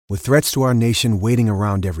With threats to our nation waiting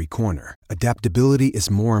around every corner, adaptability is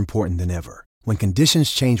more important than ever. When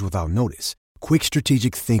conditions change without notice, quick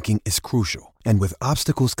strategic thinking is crucial. And with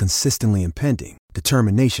obstacles consistently impending,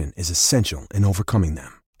 determination is essential in overcoming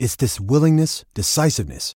them. It's this willingness,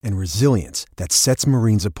 decisiveness, and resilience that sets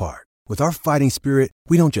Marines apart. With our fighting spirit,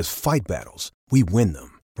 we don't just fight battles, we win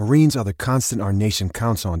them. Marines are the constant our nation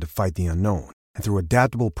counts on to fight the unknown. And through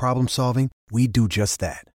adaptable problem solving, we do just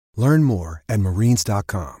that. Learn more at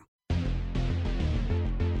marines.com.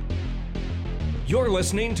 You're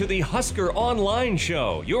listening to the Husker Online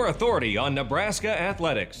Show, your authority on Nebraska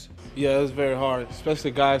athletics. Yeah, it's very hard,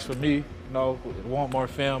 especially guys for me, want more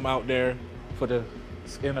film out there for the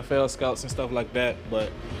NFL scouts and stuff like that.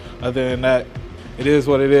 But other than that, it is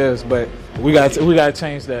what it is. But we got to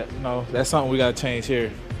change that. That's something we got to change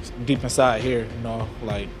here, deep inside here.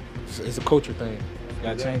 It's a culture thing.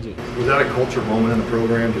 Got to change it. Was that a culture moment in the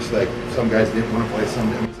program? Just like some guys didn't want to play, some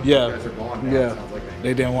guys are gone now. Yeah, it sounds like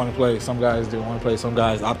they didn't want to play. Some guys didn't want to play. Some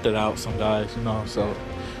guys opted out. Some guys, So,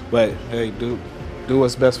 but hey, do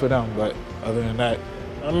what's best for them. But other than that,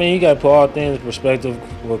 I mean, you got to put all things in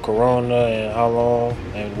perspective with Corona and how long,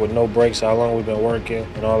 and with no breaks, how long we've been working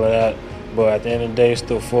and all of that. But at the end of the day, it's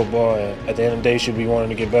still football. And at the end of the day, you should be wanting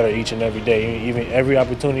to get better each and every day. Even every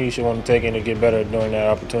opportunity, you should want to take in to get better during that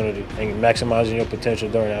opportunity and maximizing your potential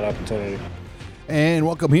during that opportunity. And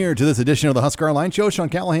welcome here to this edition of the Husker Online Show. Sean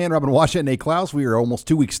Callahan, Robin Washut, Nate Klaus. We are almost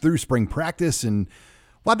 2 weeks through spring practice and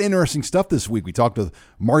a lot of interesting stuff this week. We talked with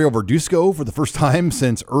Mario Verduzco for the first time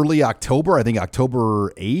since early October. I think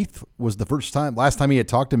October 8th was last time he had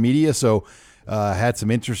talked to media. So had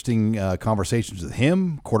some interesting conversations with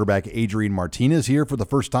him. Quarterback Adrian Martinez here for the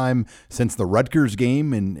first time since the Rutgers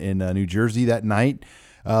game in New Jersey that night.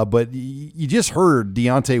 But you just heard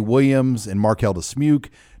Deontay Williams and Markel Dismuke,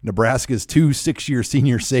 Nebraska's 2 6-year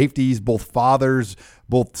senior safeties, both fathers,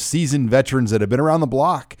 both seasoned veterans that have been around the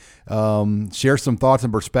block, share some thoughts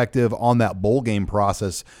and perspective on that bowl game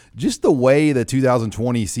process. Just the way the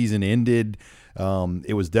 2020 season ended,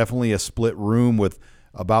 it was definitely a split room with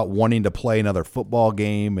about wanting to play another football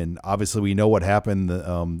game. And obviously we know what happened.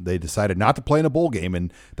 They decided not to play in a bowl game,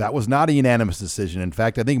 and that was not a unanimous decision. In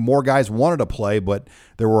fact, I think more guys wanted to play, but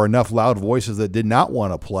there were enough loud voices that did not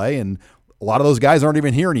want to play. And a lot of those guys aren't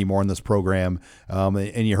even here anymore in this program.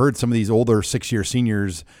 And you heard some of these older 6-year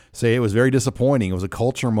seniors say it was very disappointing. It was a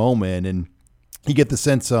culture moment. And you get the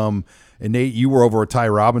sense, and Nate, you were over at Ty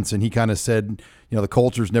Robinson. He kind of said, the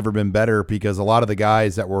culture's never been better because a lot of the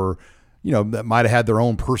guys that were, that might have had their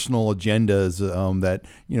own personal agendas that,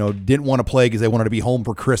 didn't want to play because they wanted to be home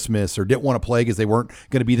for Christmas, or didn't want to play because they weren't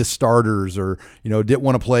going to be the starters, or, didn't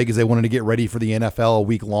want to play because they wanted to get ready for the NFL a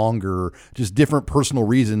week longer, or just different personal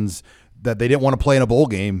reasons that they didn't want to play in a bowl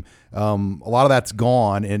game. A lot of that's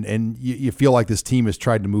gone, and you feel like this team has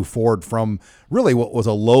tried to move forward from really what was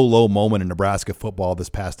a low moment in Nebraska football this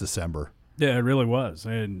past December. Yeah, it really was.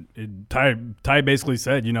 And Ty basically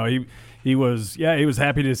said, he was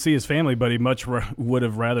happy to see his family, but he would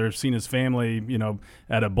have rather seen his family,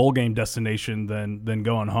 at a bowl game destination than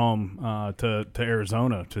going home to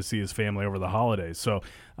Arizona to see his family over the holidays. So,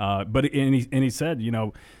 but he said,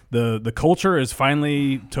 the culture is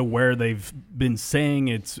finally to where they've been saying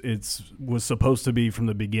it's was supposed to be from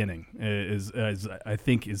the beginning. Is I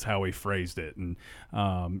think is how he phrased it, and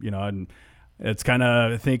and it's kind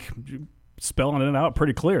of, I think, spelling it out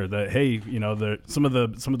pretty clear that, hey, some of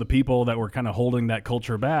the people that were kind of holding that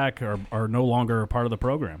culture back are no longer a part of the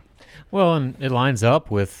program. Well, and it lines up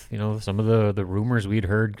with some of the rumors we'd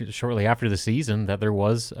heard shortly after the season that there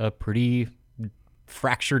was a pretty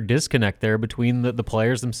fractured disconnect there between the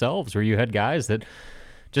players themselves, where you had guys that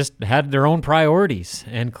just had their own priorities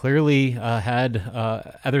and clearly had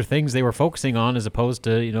other things they were focusing on as opposed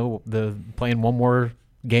to the playing one more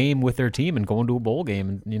game with their team and going to a bowl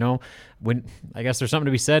game. And when I guess there's something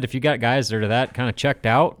to be said if you got guys that are that kind of checked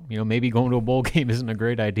out, maybe going to a bowl game isn't a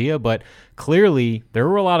great idea, but clearly there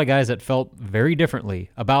were a lot of guys that felt very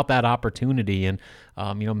differently about that opportunity. And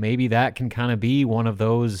maybe that can kind of be one of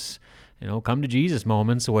those come to Jesus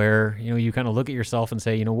moments where, you kind of look at yourself and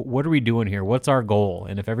say, what are we doing here? What's our goal?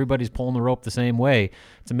 And if everybody's pulling the rope the same way,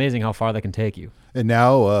 it's amazing how far that can take you. And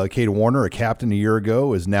now Cade Warner, a captain a year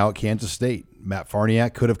ago, is now at Kansas State. Matt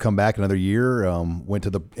Farniak could have come back another year, went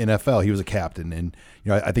to the NFL. He was a captain. And,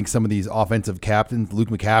 I think some of these offensive captains, Luke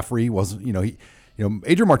McCaffrey wasn't,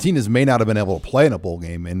 Adrian Martinez may not have been able to play in a bowl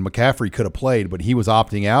game, and McCaffrey could have played, but he was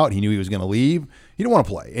opting out. He knew he was going to leave. He didn't want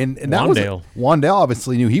to play. And that Wandale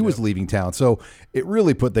obviously knew he was leaving town. So it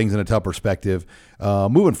really put things in a tough perspective.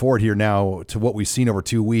 Moving forward here now to what we've seen over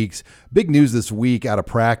 2 weeks. Big news this week out of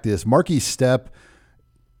practice. Marquis Stepp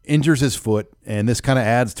injures his foot, and this kind of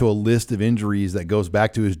adds to a list of injuries that goes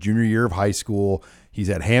back to his junior year of high school. He's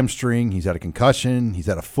had hamstring, he's had a concussion, he's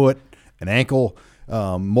had a foot, an ankle,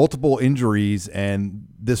 multiple injuries, and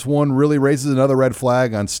this one really raises another red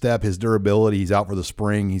flag on Stepp, his durability. He's out for the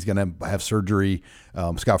spring. He's going to have surgery.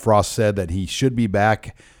 Scott Frost said that he should be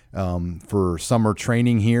back for summer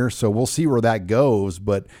training here, so we'll see where that goes,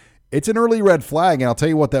 but it's an early red flag, and I'll tell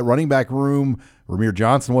you what, that running back room, Ramir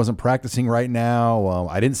Johnson wasn't practicing right now.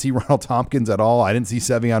 I didn't see Ronald Tompkins at all. I didn't see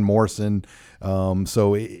Sevion Morrison.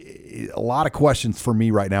 So a lot of questions for me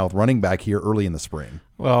right now with running back here early in the spring.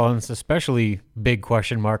 Well, and it's especially big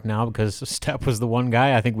question mark now because Stepp was the one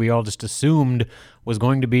guy I think we all just assumed was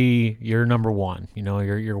going to be your number one,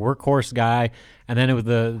 your workhorse guy. And then it was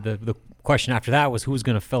the question after that was who's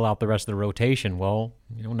going to fill out the rest of the rotation. Well,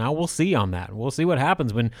 now we'll see on that. We'll see what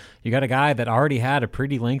happens when you got a guy that already had a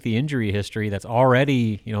pretty lengthy injury history that's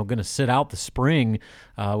already, going to sit out the spring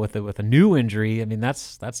with a new injury. I mean,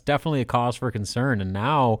 that's definitely a cause for concern. And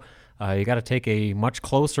now you got to take a much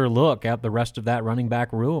closer look at the rest of that running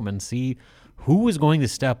back room and see who is going to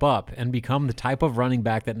step up and become the type of running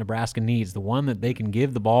back that Nebraska needs, the one that they can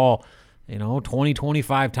give the ball 20,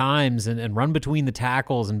 25 times and run between the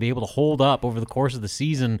tackles and be able to hold up over the course of the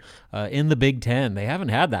season in the Big Ten. They haven't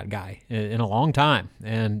had that guy in a long time.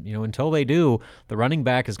 And, until they do, the running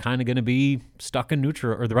back is kind of going to be stuck in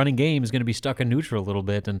neutral, or the running game is going to be stuck in neutral a little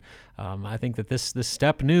bit. And I think that this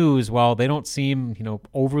Stepp news, while they don't seem,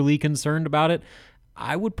 overly concerned about it,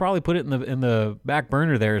 I would probably put it in the back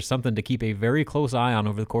burner there as something to keep a very close eye on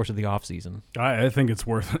over the course of the offseason. I think it's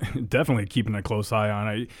worth definitely keeping a close eye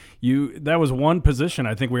on. That was one position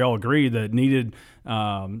I think we all agreed that needed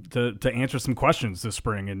to answer some questions this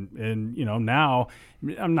spring. And now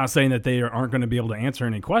I'm not saying that they aren't going to be able to answer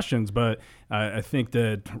any questions, but I think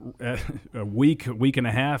that a week and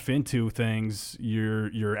a half into things,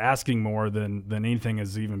 you're asking more than anything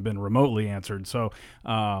has even been remotely answered. So,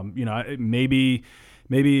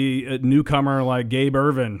 maybe a newcomer like Gabe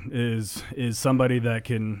Ervin is somebody that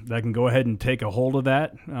can go ahead and take a hold of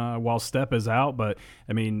that while Stepp is out. But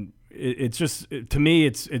I mean, it's just, to me,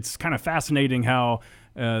 it's kind of fascinating how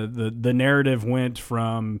the narrative went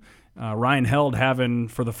from Ryan Held having,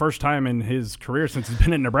 for the first time in his career since he's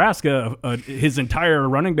been in Nebraska, his entire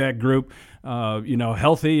running back group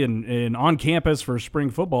healthy and on campus for spring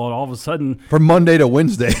football, and all of a sudden from Monday to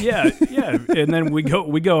Wednesday. yeah. And then we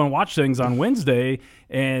go and watch things on Wednesday,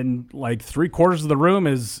 and like 3/4 of the room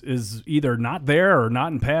is either not there or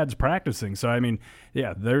not in pads practicing. So I mean,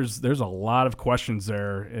 yeah, there's a lot of questions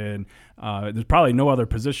there, and there's probably no other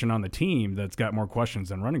position on the team that's got more questions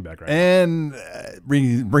than running back right now. And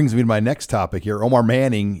brings me to my next topic here. Omar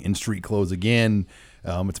Manning in street clothes again.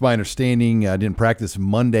 It's my understanding didn't practice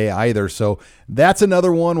Monday either. So that's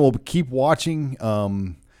another one we'll keep watching.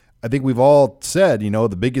 I think we've all said,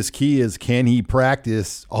 the biggest key is, can he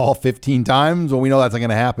practice all 15 times? Well, we know that's not going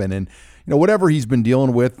to happen. And, whatever he's been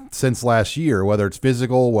dealing with since last year, whether it's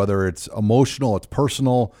physical, whether it's emotional, it's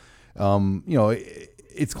personal,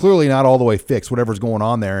 it's clearly not all the way fixed, whatever's going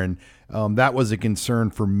on there. And that was a concern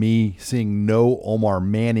for me, seeing no Omar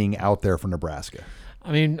Manning out there for Nebraska.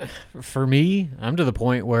 I mean, for me, I'm to the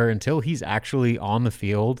point where until he's actually on the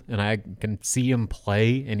field and I can see him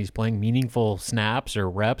play and he's playing meaningful snaps or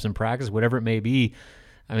reps in practice, whatever it may be,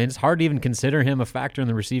 I mean, it's hard to even consider him a factor in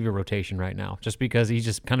the receiver rotation right now, just because he's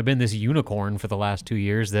just kind of been this unicorn for the last 2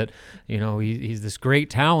 years that, he's this great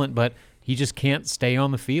talent, but he just can't stay on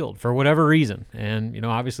the field for whatever reason. And,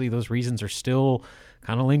 obviously those reasons are still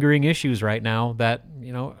kind of lingering issues right now that,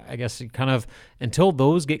 I guess kind of until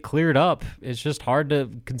those get cleared up, it's just hard to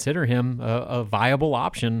consider him a viable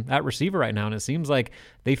option at receiver right now. And it seems like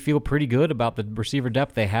they feel pretty good about the receiver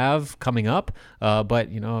depth they have coming up. But,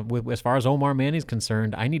 as far as Omar Manning's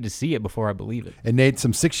concerned, I need to see it before I believe it. And Nate,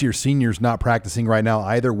 some 6-year seniors not practicing right now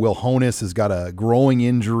either. Will Honus has got a growing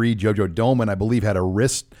injury. JoJo Doman, I believe, had a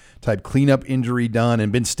wrist type cleanup injury done.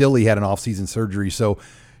 And Ben Stilley had an offseason surgery. So,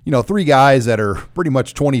 3 guys that are pretty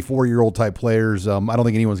much 24-year-old type players. I don't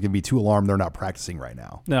think anyone's going to be too alarmed they're not practicing right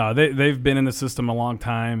now. No, they've been in the system a long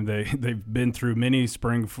time. They've been through many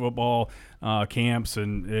spring football camps,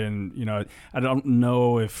 and I don't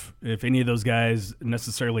know if any of those guys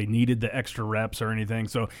necessarily needed the extra reps or anything.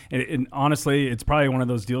 So, and honestly, it's probably one of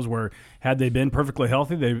those deals where had they been perfectly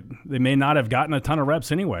healthy, they may not have gotten a ton of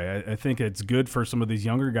reps anyway. I think it's good for some of these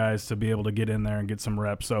younger guys to be able to get in there and get some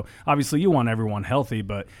reps. So obviously you want everyone healthy,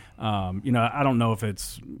 but I don't know if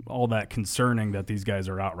it's all that concerning that these guys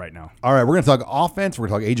are out right now. All right, we're going to talk offense. We're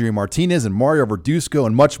going to talk Adrian Martinez and Mario Verduzco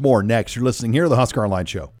and much more next. You're listening here to the Husker Online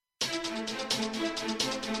Show.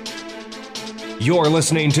 You're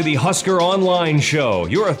listening to the Husker Online Show,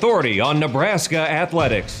 your authority on Nebraska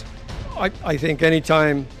athletics. I think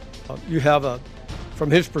anytime you have from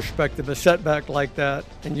his perspective, a setback like that,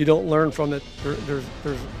 and you don't learn from it, there's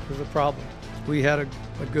a problem. We had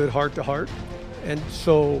a good heart-to-heart, and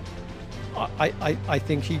so I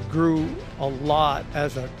think he grew a lot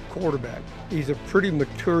as a quarterback. He's a pretty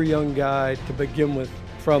mature young guy to begin with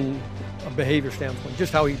from a behavior standpoint,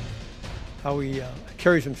 just how he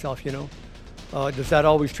carries himself, Does that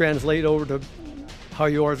always translate over to how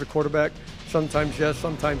you are as a quarterback? Sometimes yes,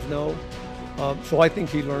 sometimes no. So I think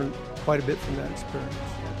he learned quite a bit from that experience.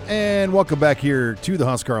 And welcome back here to the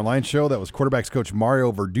Husker Online Show. That was quarterbacks coach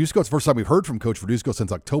Mario Verduzco. It's the first time we've heard from Coach Verduzco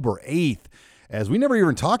since October 8th, as we never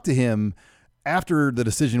even talked to him after the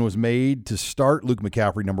decision was made to start Luke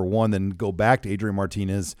McCaffrey, number one, then go back to Adrian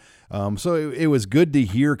Martinez. So it was good to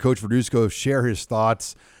hear Coach Verduzco share his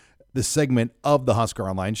thoughts. This segment of the Husker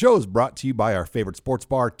Online Show is brought to you by our favorite sports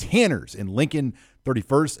bar, Tanner's in Lincoln,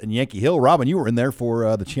 31st and Yankee Hill. Robin, you were in there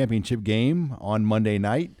for the championship game on Monday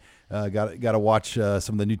night. Got to watch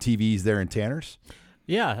some of the new TVs there in Tanner's.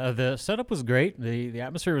 Yeah, the setup was great. The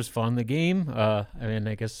atmosphere was fun. The game,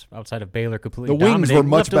 I guess outside of Baylor completely the wings dominated, were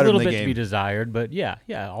much left better a little than the bit game. To be desired, but yeah,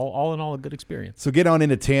 all in all, a good experience. So get on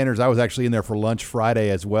into Tanner's. I was actually in there for lunch Friday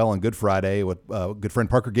as well on Good Friday with good friend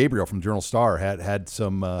Parker Gabriel from Journal Star. Had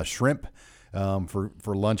some shrimp for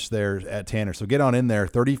lunch there at Tanner. So get on in there,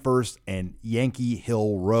 31st and Yankee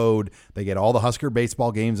Hill Road. They get all the Husker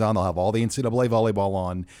baseball games on. They'll have all the NCAA volleyball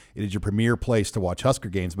on. It is your premier place to watch Husker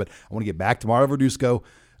games. But I want to get back to Mario Verduzco.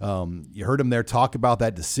 You heard him there talk about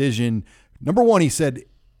that decision. Number one, he said,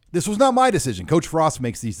 this was not my decision. Coach Frost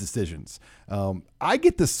makes these decisions. I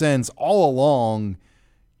get the sense all along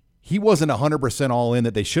he wasn't 100% all in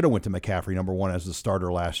that they should have went to McCaffrey, number one, as the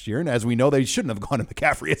starter last year. And as we know, they shouldn't have gone to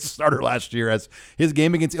McCaffrey as the starter last year, as his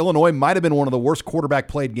game against Illinois might have been one of the worst quarterback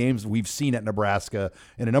played games we've seen at Nebraska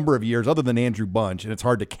in a number of years, other than Andrew Bunch. And it's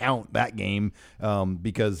hard to count that game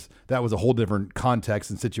because that was a whole different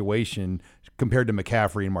context and situation compared to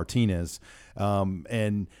McCaffrey and Martinez.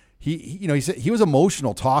 And he said he was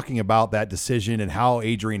emotional talking about that decision and how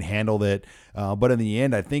Adrian handled it. But in the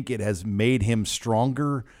end, I think it has made him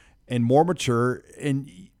stronger and more mature, and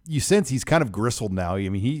you sense he's kind of gristled now. I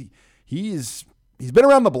mean, he's been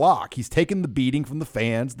around the block. He's taken the beating from the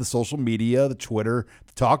fans, the social media, the Twitter,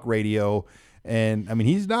 the talk radio, and I mean,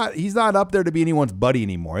 he's not up there to be anyone's buddy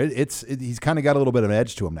anymore. He's kind of got a little bit of an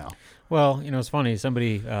edge to him now. Well, it's funny.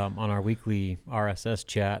 Somebody on our weekly RSS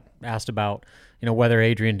chat asked about, whether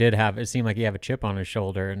Adrian did have, it seemed like he had a chip on his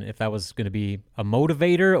shoulder, and if that was going to be a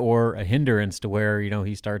motivator or a hindrance to where,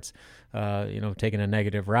 he starts, taking a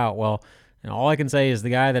negative route. Well, all I can say is the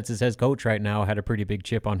guy that's his head coach right now had a pretty big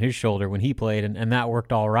chip on his shoulder when he played, and that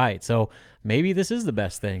worked all right. So maybe this is the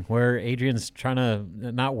best thing, where Adrian's trying to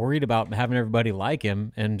not worried about having everybody like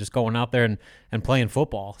him and just going out there and playing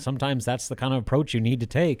football. Sometimes that's the kind of approach you need to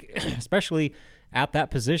take, especially at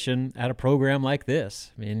that position at a program like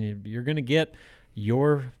this. I mean, you're going to get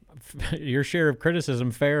your share of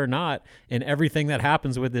criticism, fair or not, in everything that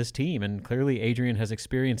happens with this team. And clearly Adrian has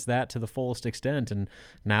experienced that to the fullest extent. And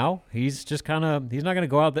now he's just he's not going to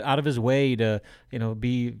go out of his way to,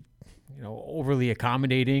 be, overly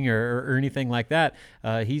accommodating or anything like that.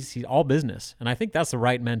 He's all business. And I think that's the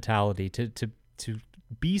right mentality to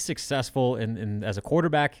be successful in as a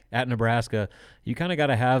quarterback at Nebraska. You kind of got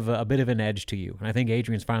to have a bit of an edge to you. And I think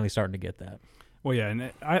Adrian's finally starting to get that. Well, yeah,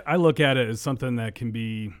 and I look at it as something that can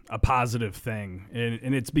be a positive thing,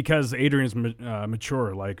 and it's because Adrian's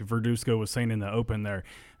mature, like Verduzco was saying in the open there.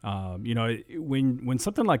 When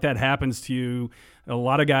something like that happens to you, a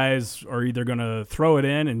lot of guys are either going to throw it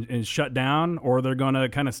in and shut down, or they're going to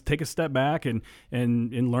kind of take a step back and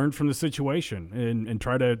learn from the situation and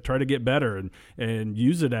try to get better and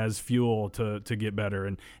use it as fuel to get better.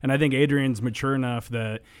 And I think Adrian's mature enough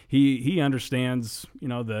that he understands,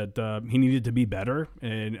 that he needed to be better,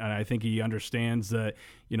 and I think he understands that,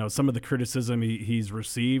 some of the criticism he's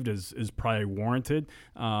received is probably warranted.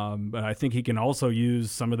 But I think he can also use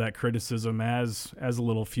some of that criticism as a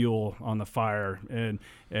little fuel on the fire.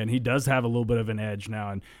 And he does have a little bit of an edge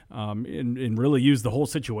now, and really use the whole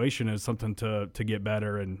situation as something to get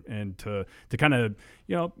better and to kind of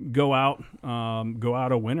go out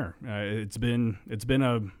a winner. It's been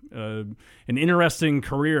an interesting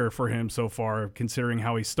career for him so far, considering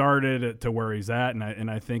how he started to where he's at, and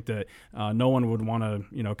I think that no one would want to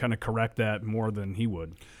kind of correct that more than he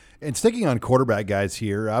would. And sticking on quarterback guys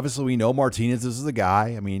here, obviously we know Martinez is the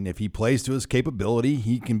guy. I mean, if he plays to his capability,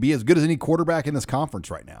 he can be as good as any quarterback in this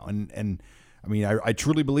conference right now. And I mean, I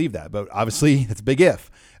truly believe that. But obviously, it's a big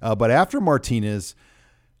if. But after Martinez,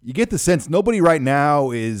 you get the sense nobody right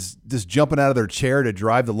now is just jumping out of their chair to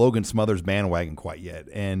drive the Logan Smothers bandwagon quite yet.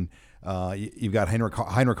 And you've got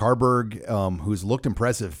Heinrich Harburg, who's looked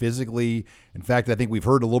impressive physically. In fact, I think we've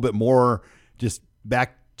heard a little bit more just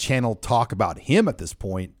back channel talk about him at this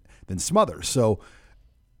point than Smothers. So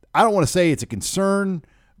I don't want to say it's a concern,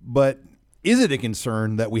 but is it a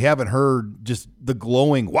concern that we haven't heard just the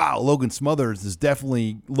glowing, wow, Logan Smothers is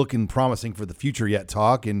definitely looking promising for the future yet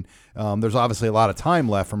talk? And there's obviously a lot of time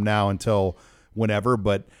left from now until whenever,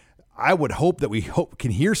 but I would hope that we can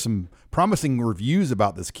hear some promising reviews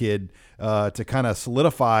about this kid to kind of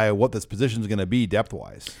solidify what this position is going to be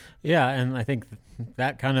depth-wise. Yeah, and I think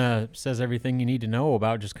that kind of says everything you need to know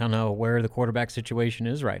about just kind of where the quarterback situation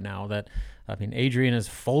is right now. Adrian is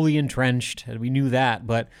fully entrenched, and we knew that,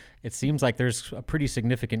 but it seems like there's a pretty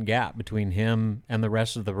significant gap between him and the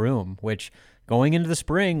rest of the room, which going into the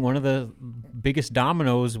spring, one of the biggest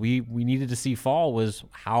dominoes we needed to see fall was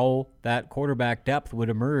how that quarterback depth would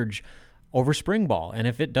emerge over spring ball. And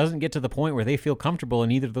if it doesn't get to the point where they feel comfortable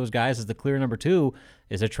and either of those guys is the clear number 2,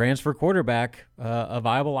 is a transfer quarterback a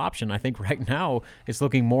viable option? I think right now it's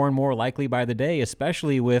looking more and more likely by the day,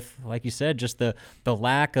 especially with, like you said, just the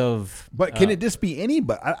lack of... But can it just be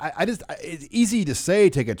anybody? It's easy to say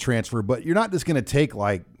take a transfer, but you're not just going to take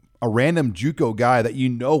like a random JUCO guy that you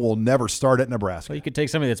know will never start at Nebraska. Well, you could take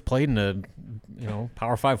somebody that's played in a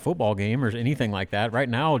Power 5 football game or anything like that. Right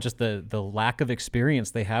now, just the lack of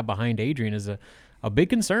experience they have behind Adrian is a big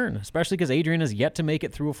concern, especially because Adrian has yet to make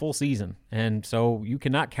it through a full season. And so you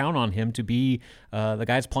cannot count on him to be the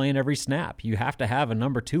guy's playing every snap. You have to have a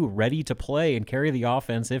number 2 ready to play and carry the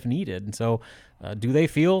offense if needed. And so do they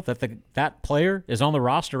feel that that player is on the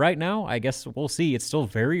roster right now? I guess we'll see. It's still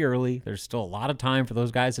very early. There's still a lot of time for those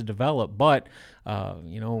guys to develop. But,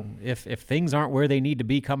 if things aren't where they need to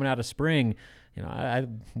be coming out of spring, I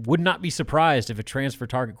would not be surprised if a transfer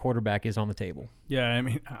target quarterback is on the table. Yeah,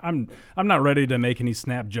 I'm not ready to make any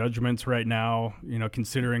snap judgments right now,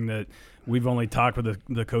 considering that we've only talked with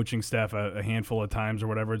the coaching staff a handful of times or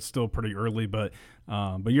whatever. It's still pretty early, but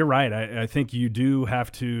you're right. I think you do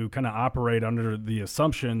have to kind of operate under the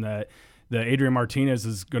assumption that Adrian Martinez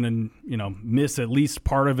is going to, miss at least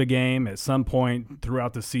part of a game at some point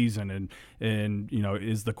throughout the season, and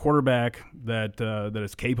is the quarterback that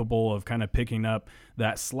is capable of kind of picking up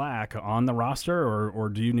that slack on the roster, or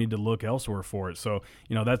do you need to look elsewhere for it? So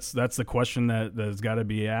that's the question that has got to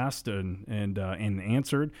be asked and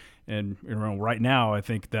answered. And right now, I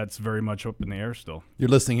think that's very much up in the air still. You're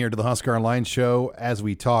listening here to the Husker Online Show as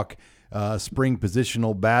we talk spring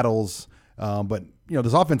positional battles, but.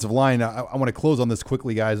 This offensive line, I want to close on this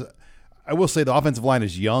quickly, guys. I will say the offensive line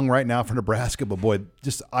is young right now for Nebraska, but boy,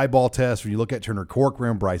 just eyeball test when you look at Turner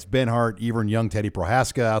Corcoran, Bryce Benhart, even young Teddy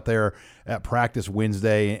Prohaska out there at practice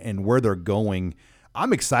Wednesday and where they're going.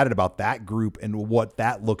 I'm excited about that group and what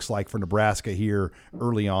that looks like for Nebraska here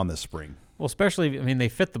early on this spring. Well, especially, they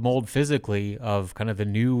fit the mold physically of kind of the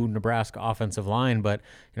new Nebraska offensive line, but,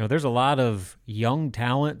 there's a lot of young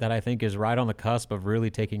talent that I think is right on the cusp of really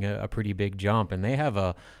taking a pretty big jump, and they have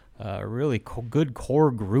a really good core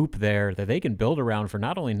group there that they can build around for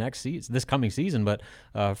not only this coming season, but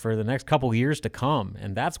for the next couple years to come.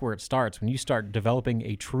 And that's where it starts. When you start developing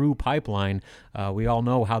a true pipeline, we all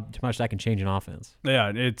know how much that can change an offense.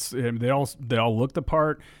 Yeah, they all look the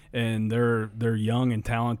part, and they're young and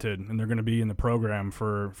talented, and they're going to be in the program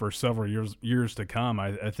for several years to come.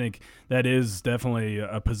 I think that is definitely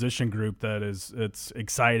a position group that it's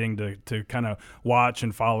exciting to kind of watch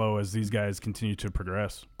and follow as these guys continue to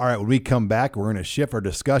progress. All right, when we come back, we're going to shift our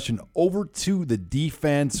discussion over to the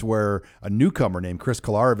defense, where a newcomer named Chris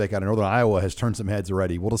Kolarevic out of Northern Iowa has turned some heads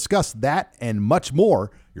already. We'll discuss that and much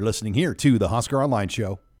more. You're listening here to the Husker Online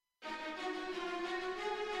Show.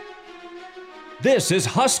 This is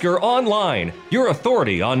Husker Online, your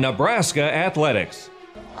authority on Nebraska athletics.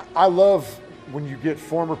 I love when you get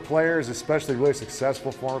former players, especially really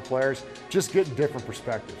successful former players, just getting different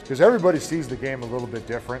perspectives, because everybody sees the game a little bit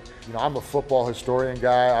different. I'm a football historian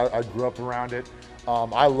guy. I grew up around it.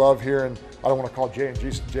 I love hearing, I don't want to call Jay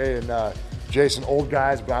and Jason old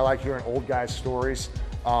guys, but I like hearing old guys' stories.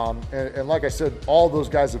 And like I said, all those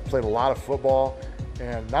guys have played a lot of football.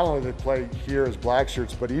 And not only did they play here as black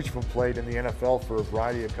shirts, but each of them played in the NFL for a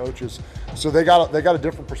variety of coaches. So they got a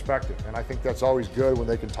different perspective, and I think that's always good when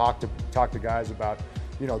they can talk to guys about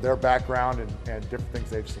their background and different things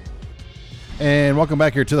they've seen. And welcome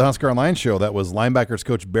back here to the Husker Online Show. That was linebackers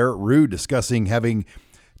coach Barrett Ruud discussing having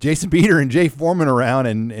Jason Peter and Jay Foreman around,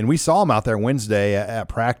 and we saw them out there Wednesday at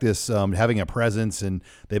practice, having a presence, and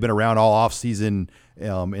they've been around all offseason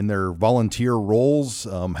in their volunteer roles,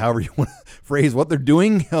 however you want to phrase what they're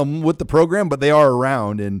doing with the program, but they are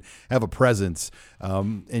around and have a presence.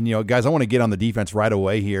 And, guys, I want to get on the defense right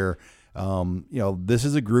away here. This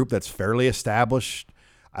is a group that's fairly established.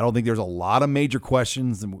 I don't think there's a lot of major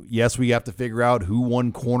questions. Yes, we have to figure out who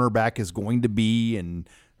one cornerback is going to be and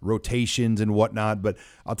rotations and whatnot. But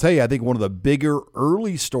I'll tell you, I think one of the bigger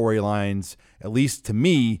early storylines, at least to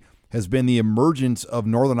me, has been the emergence of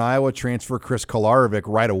Northern Iowa transfer Chris Kolarevic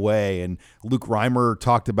right away. And Luke Reimer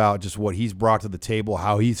talked about just what he's brought to the table,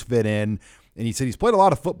 how he's fit in. And he said he's played a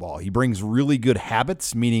lot of football. He brings really good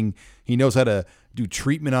habits, meaning he knows how to do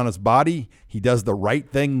treatment on his body. He does the right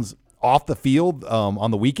things off the field on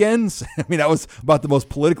the weekends. I mean, that was about the most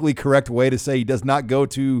politically correct way to say he does not go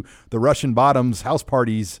to the Russian Bottoms house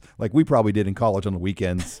parties like we probably did in college on the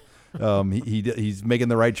weekends. He's making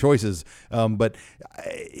the right choices. But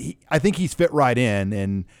I think he's fit right in.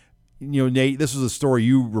 And, Nate, this was a story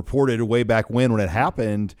you reported way back when it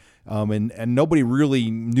happened, and nobody really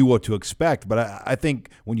knew what to expect. But I think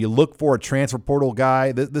when you look for a transfer portal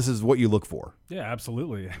guy, this is what you look for. Yeah,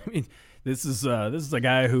 absolutely. I mean, This is a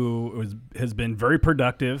guy who has been very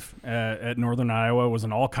productive at Northern Iowa, was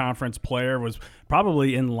an all-conference player, was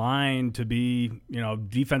probably in line to be,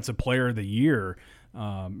 defensive player of the year,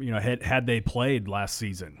 had they played last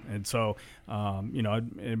season. And so,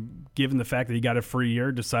 given the fact that he got a free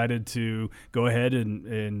year, decided to go ahead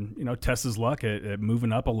and test his luck at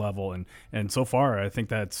moving up a level. And so far, I think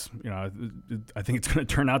that's, I think it's going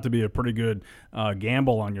to turn out to be a pretty good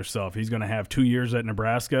gamble on yourself. He's going to have 2 years at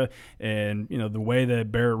Nebraska. And, the way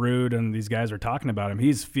that Barrett Ruud and these guys are talking about him,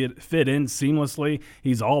 he's fit in seamlessly.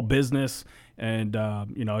 He's all business. And,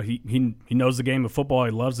 he knows the game of football.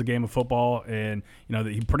 He loves the game of football. And,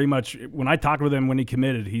 he pretty much, when I talked with him when he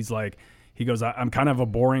committed, he goes, I'm kind of a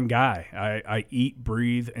boring guy. I eat,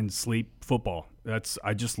 breathe, and sleep football.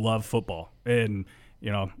 I just love football. And,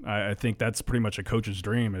 I think that's pretty much a coach's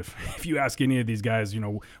dream. If you ask any of these guys,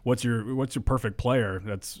 what's your perfect player,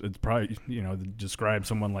 it's probably, describe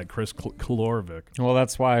someone like Chris Kolarevic. Well,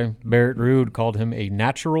 that's why Barrett Ruud called him a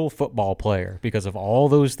natural football player, because of all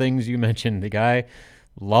those things you mentioned. The guy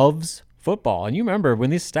loves football. And you remember when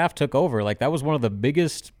this staff took over, that was one of the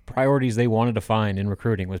biggest priorities they wanted to find in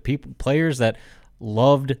recruiting, was players that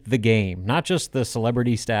loved the game, not just the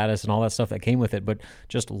celebrity status and all that stuff that came with it, but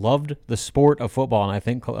just loved the sport of football. And I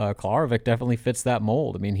think Kolarevic definitely fits that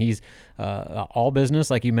mold. I mean, he's all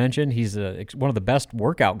business, like you mentioned. He's one of the best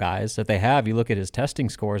workout guys that they have. You look at his testing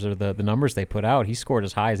scores or the numbers they put out, he scored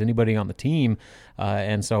as high as anybody on the team.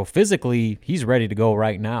 And so physically, he's ready to go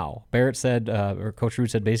right now. Barrett said, or Coach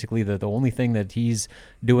Ruud said, basically the only thing that he's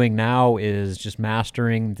doing now is just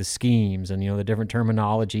mastering the schemes and, the different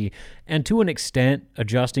terminology, and to an extent,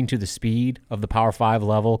 adjusting to the speed of the Power 5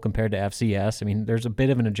 level compared to FCS. I mean, there's a bit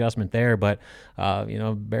of an adjustment there, but,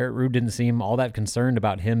 Barrett Ruud didn't seem all that concerned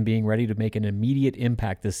about him being ready to make an immediate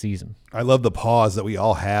impact this season. I love the pause that we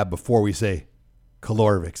all have before we say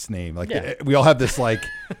Kolarevic's name. We all have this, am I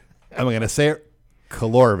going to say it?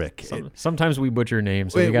 Kolarevic. Sometimes we butcher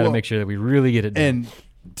names, so we got to make sure that we really get it done. And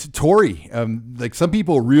Torrey, some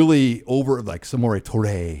people really over Samori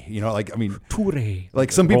Torre, Torre.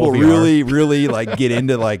 Some people really get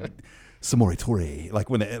into Samori Torre,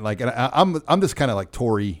 when and I'm just kind of like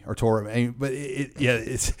Torrey or Torre, but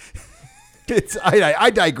it's I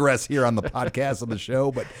digress here on the podcast on the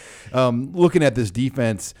show, but looking at this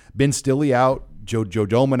defense, Ben Stilley out, Joe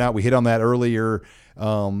Doman out, we hit on that earlier,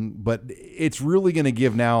 but it's really going to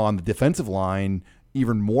give now on the defensive line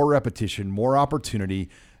even more repetition, more opportunity,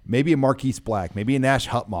 maybe a Marquise Black, maybe a Nash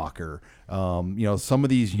Hutmacher, some of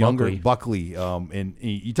these younger Buckley, and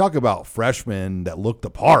you talk about freshmen that looked the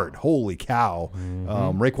part. Holy cow.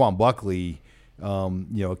 Raekwon Buckley,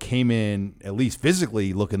 came in at least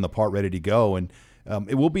physically looking the part, ready to go. And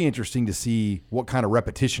it will be interesting to see what kind of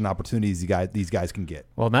repetition opportunities these guys can get.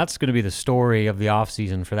 Well, that's going to be the story of the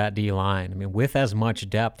offseason for that D-line. I mean, with as much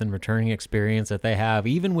depth and returning experience that they have,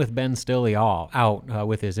 even with Ben Stilley out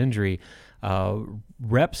with his injury,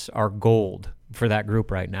 reps are gold for that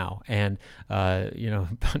group right now. And,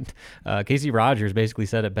 Casey Rogers basically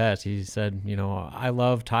said it best. He said, I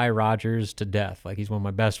love Ty Rogers to death. He's one of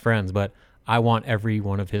my best friends, but I want every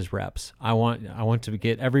one of his reps. I want to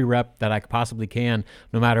get every rep that I possibly can,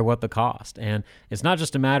 no matter what the cost. And it's not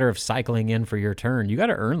just a matter of cycling in for your turn. You got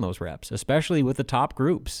to earn those reps, especially with the top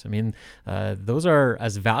groups. I mean, those are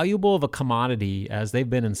as valuable of a commodity as they've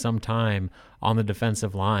been in some time on the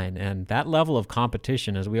defensive line. And that level of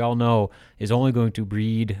competition, as we all know, is only going to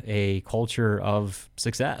breed a culture of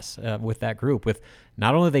success with that group. With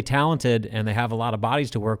not only are they talented and they have a lot of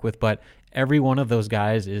bodies to work with, but every one of those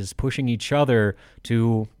guys is pushing each other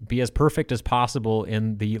to be as perfect as possible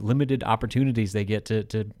in the limited opportunities they get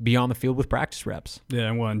to be on the field with practice reps.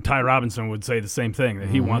 Yeah, and Ty Robinson would say the same thing, that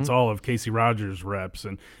he wants all of Casey Rogers' reps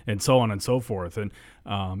and so on and so forth. And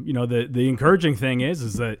the encouraging thing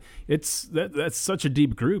is that that's such a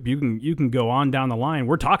deep group. You can go on down the line.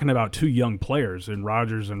 We're talking about two young players in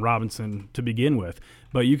Rogers and Robinson to begin with,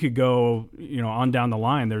 but you could go on down the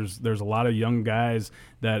line. There's a lot of young guys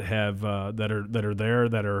that have that are there,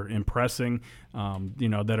 that are impressing,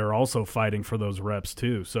 that are also fighting for those reps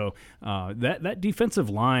too. So that defensive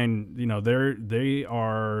line, they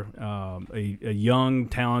are a young,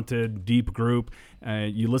 talented, deep group.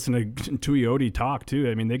 You listen to Tuioti talk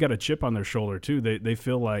too. I mean, they got a chip on their shoulder too. They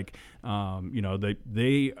feel like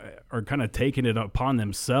they are kind of taking it upon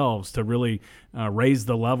themselves to really raise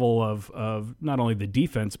the level of not only the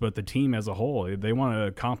defense but the team as a whole. They want to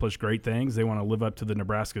accomplish great things. They want to live up to the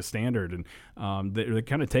Nebraska standard, and they're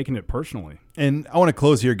kind of taking it personally. And I want to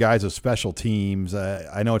close here, guys, with special teams.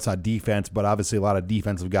 I know it's not defense, but obviously a lot of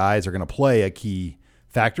defensive guys are going to play a key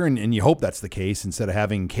factor, and you hope that's the case, instead of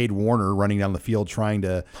having Cade Warner running down the field trying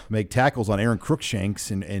to make tackles on Aaron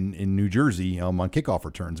Crookshanks in New Jersey on kickoff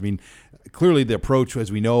returns. I mean, clearly the approach,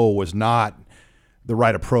 as we know, was not the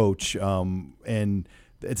right approach, and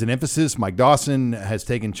it's an emphasis. Mike Dawson has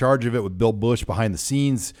taken charge of it with Bill Bush behind the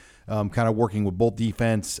scenes, kind of working with both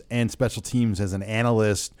defense and special teams as an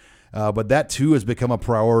analyst, but that too has become a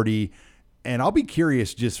priority, and I'll be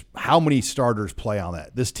curious just how many starters play on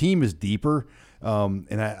that. This team is deeper.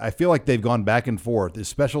 And I feel like they've gone back and forth. Is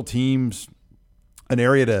special teams an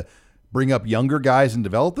area to bring up younger guys and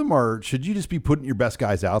develop them, or should you just be putting your best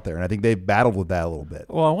guys out there? And I think they've battled with that a little bit.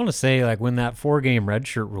 Well, I want to say, like, when that 4-game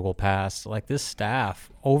redshirt rule passed, like, this staff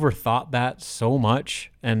overthought that so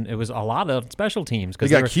much, and it was a lot of special teams. They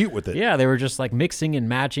got cute with it. Yeah, they were just like mixing and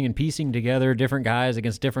matching and piecing together different guys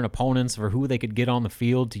against different opponents for who they could get on the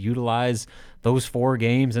field to utilize those 4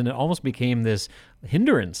 games, and it almost became this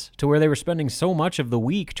hindrance to where they were spending so much of the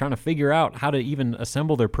week trying to figure out how to even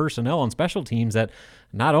assemble their personnel on special teams that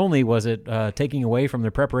not only was it taking away from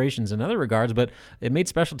their preparations in other regards, but it made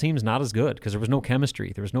special teams not as good because there was no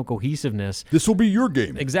chemistry, there was no cohesiveness. This will be your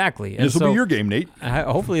game. Exactly. This will be your game, Nate.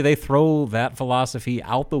 Hopefully they throw that philosophy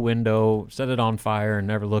out the window, set it on fire, and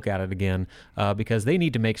never look at it again, because they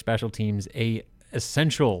need to make special teams a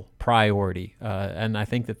essential priority, and I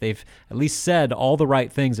think that they've at least said all the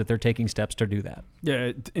right things, that they're taking steps to do that.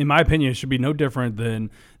 Yeah, in my opinion, it should be no different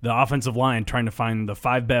than the offensive line trying to find the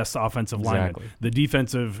 5 best offensive linemen. The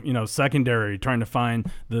defensive, secondary trying to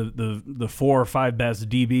find the 4 or 5 best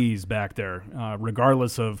DBs back there,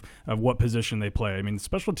 regardless of what position they play. I mean,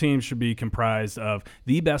 special teams should be comprised of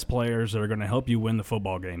the best players that are going to help you win the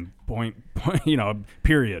football game. Point,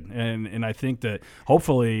 period. And I think that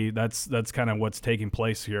hopefully that's kind of what's taking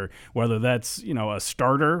place here. Whether that's a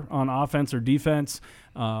starter on offense or defense,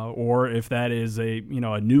 or if that is a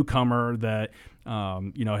newcomer that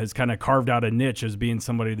has kind of carved out a niche as being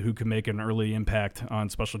somebody who can make an early impact on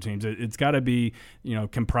special teams. It's got to be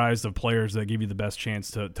comprised of players that give you the best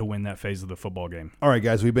chance to win that phase of the football game. All right,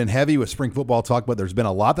 guys, we've been heavy with spring football talk, but there's been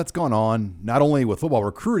a lot that's gone on, not only with football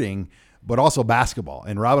recruiting, but also basketball.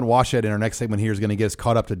 And Robin Washut in our next segment here is going to get us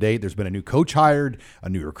caught up to date. There's been a new coach hired, a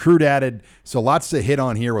new recruit added. So lots to hit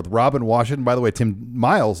on here with Robin Washut. And by the way, Tim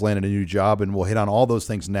Miles landed a new job, and we'll hit on all those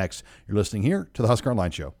things next. You're listening here to the Husker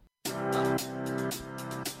Online Show.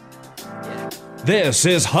 This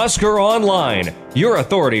is Husker Online, your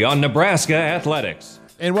authority on Nebraska athletics.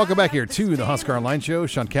 And welcome back here to the Husker Online Show.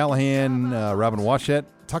 Sean Callahan, Robin Washut,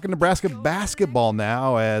 talking Nebraska basketball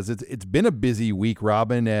now, as it's been a busy week,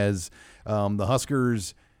 Robin, as the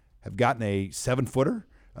Huskers have gotten a 7-footer.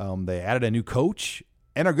 They added a new coach,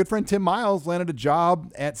 and our good friend Tim Miles landed a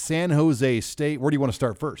job at San Jose State. Where do you want to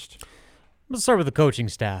start first? Let's start with the coaching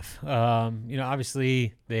staff.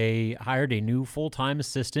 Obviously they hired a new full-time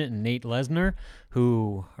assistant, Nate Lenzer,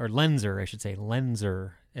 Lenzer.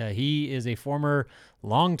 He is a former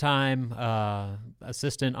longtime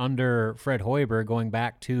assistant under Fred Hoiberg, going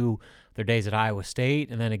back to their days at Iowa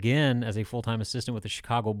State, and then again as a full-time assistant with the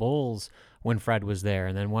Chicago Bulls when Fred was there.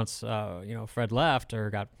 And then once Fred left or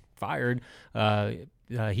got fired,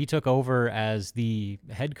 he took over as the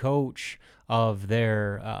head coach of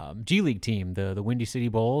their G League team, the Windy City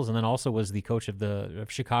Bulls, and then also was the coach of the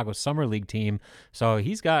Chicago Summer League team. So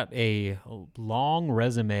he's got a long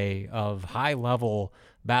resume of high-level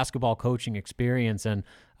basketball coaching experience, and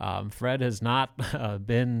Fred has not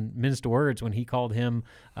been minced words when he called him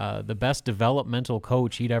the best developmental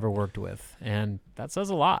coach he'd ever worked with, and that says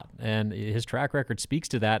a lot. And his track record speaks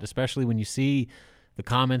to that, especially when you see the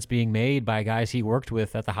comments being made by guys he worked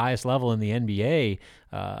with at the highest level in the NBA.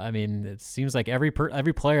 I mean, it seems like every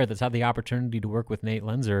player that's had the opportunity to work with Nate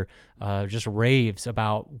Lenzer just raves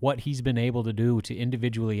about what he's been able to do to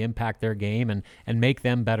individually impact their game and make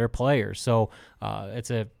them better players. So it's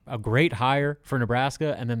a great hire for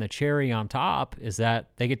Nebraska. And then the cherry on top is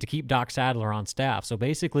that they get to keep Doc Sadler on staff. So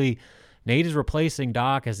basically, Nate is replacing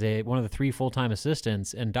Doc as one of the 3 full-time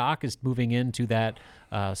assistants, and Doc is moving into that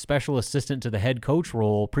special assistant to the head coach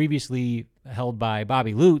role previously held by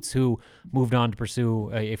Bobby Lutz, who moved on to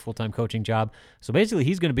pursue a full-time coaching job. So basically,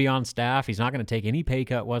 he's going to be on staff. He's not going to take any pay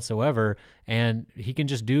cut whatsoever, and he can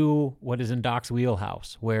just do what is in Doc's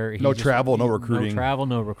wheelhouse, where no travel, no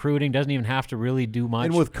recruiting. Doesn't even have to really do much.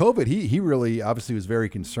 And with COVID, he really obviously was very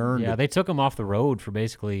concerned. Yeah, they took him off the road for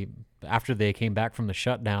basically after they came back from the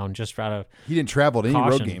shutdown, just out of he didn't travel to any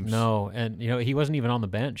road games. No, and he wasn't even on the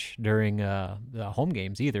bench during the home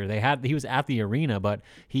games either. He was at the arena, but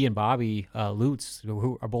he and Bobby Lutz,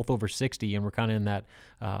 who are both over 60 and were kind of in that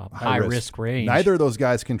high risk range. Neither of those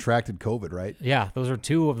guys contracted COVID, right? Yeah, those are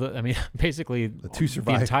two of the. I mean, basically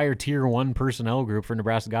the entire Tier 1 personnel group for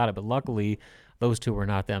Nebraska got it, but luckily those two were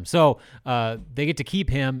not them. So they get to keep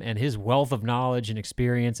him and his wealth of knowledge and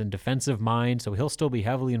experience and defensive mind. So he'll still be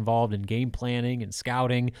heavily involved in game planning and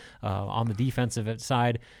scouting on the defensive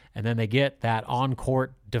side. And then they get that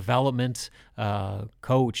on-court development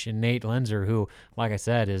coach in Nate Lenzer, who, like I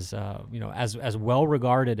said, is as well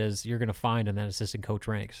regarded as you're going to find in that assistant coach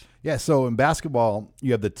ranks. Yeah. So in basketball,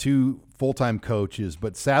 you have the 2 full-time coaches,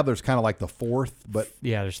 but Sadler's kind of like the 4th. But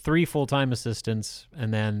yeah, there's 3 full-time assistants,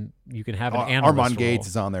 and then you can have an analyst Armand role. Gates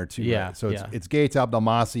is on there too. Yeah. Right? So it's Gates,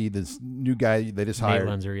 Abdelmassi, this new guy they just hired,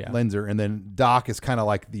 Lenzer, and then Doc is kind of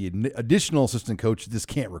like the additional assistant coach that just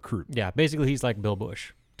can't recruit. Yeah, basically he's like Bill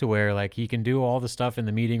Bush, to where like he can do all the stuff in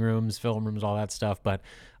the meeting rooms, film rooms, all that stuff, but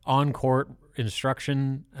on court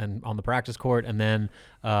instruction and on the practice court, and then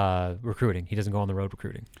recruiting. He doesn't go on the road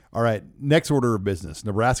recruiting. All right, next order of business.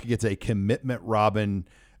 Nebraska gets a commitment robin,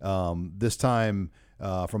 this time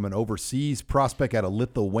from an overseas prospect out of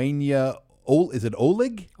Lithuania. Is it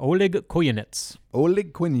Oleg? Oleg Koyanets.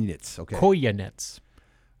 Oleg Koyanets. Okay. Koyanets.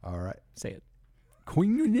 All right. Say it.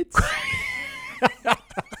 Koyanets.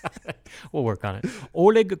 We'll work on it.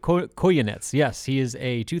 Oleg Koyanets. Yes, he is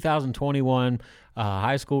a 2021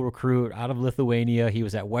 high school recruit out of Lithuania. He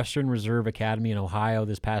was at Western Reserve Academy in Ohio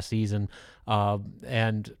this past season.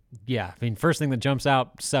 And yeah, I mean, first thing that jumps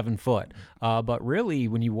out, 7 foot. But really,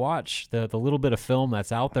 when you watch the little bit of film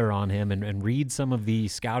that's out there on him and read some of the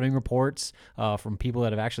scouting reports from people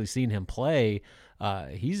that have actually seen him play,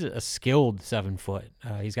 he's a skilled 7 foot.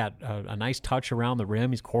 He's got a nice touch around the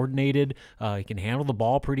rim. He's coordinated. He can handle the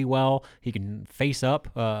ball pretty well. He can face up,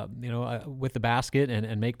 with the basket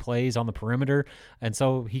and make plays on the perimeter. And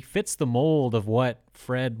so he fits the mold of what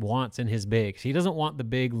Fred wants in his bigs. He doesn't want the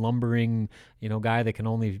big lumbering, guy that can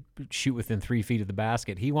only shoot within 3 feet of the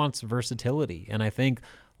basket. He wants versatility. And I think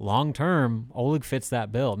long term, Oleg fits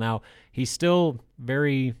that bill. Now, he's still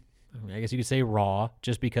very, I guess you could say, raw,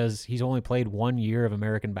 just because he's only played 1 year of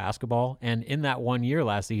American basketball. And in that 1 year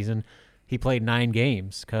last season, he played 9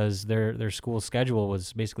 games because their school schedule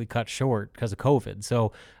was basically cut short because of COVID.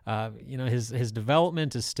 So, his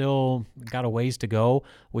development is still got a ways to go,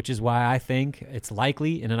 which is why I think it's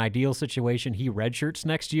likely in an ideal situation he redshirts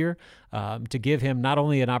next year to give him not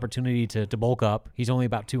only an opportunity to bulk up. He's only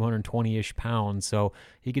about 220-ish pounds, so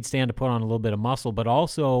he could stand to put on a little bit of muscle, but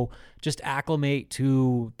also just acclimate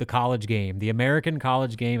to the college game, the American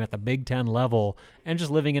college game at the Big Ten level, and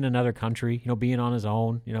just living in another country, being on his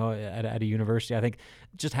own, at a university. I think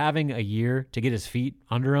just having a year to get his feet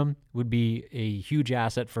under him would be a huge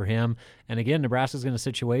asset for him. And again, Nebraska's in a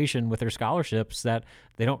situation with their scholarships that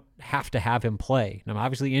they don't have to have him play. Now,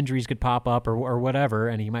 obviously injuries could pop up or whatever,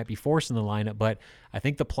 and he might be forced in the lineup, but I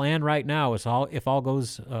think the plan right now is if all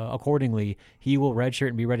goes accordingly, he will redshirt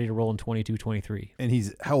and be ready to roll in 22-23. And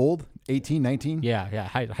he's how old? 18, 19? Yeah,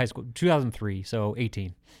 high school, 2003, so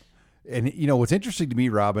 18. And, what's interesting to me,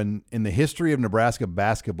 Robin, in the history of Nebraska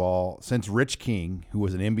basketball, since Rich King, who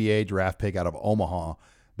was an NBA draft pick out of Omaha,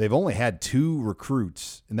 they've only had 2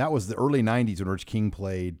 recruits, and that was the early 90s when Rich King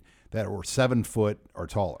played, that were 7 foot or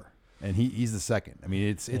taller. And he's the second. I mean,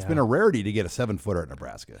 it's been a rarity to get a 7-footer at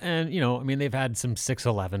Nebraska. And, they've had some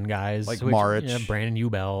 6'11" guys. Like Marich. Yeah, Brandon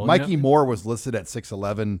Ubell. Mikey Moore was listed at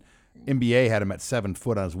 6'11". NBA had him at 7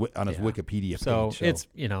 foot on his Wikipedia page. So it's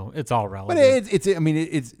it's all relevant.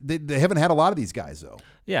 But they haven't had a lot of these guys though.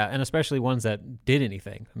 Yeah, and especially ones that did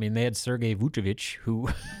anything. I mean, they had Sergei Vucevic,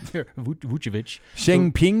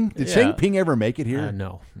 Sheng Ping. Did Sheng Ping ever make it here?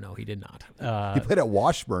 No, he did not. He played at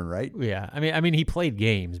Washburn, right? Yeah, I mean, he played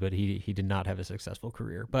games, but he did not have a successful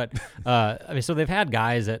career. But so they've had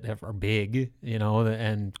guys that are big,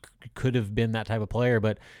 and could have been that type of player,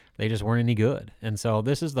 but they just weren't any good. And so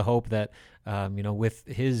this is the hope that, with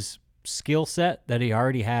his skill set that he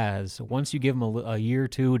already has, once you give him a year or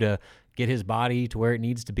two to get his body to where it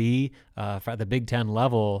needs to be at the Big Ten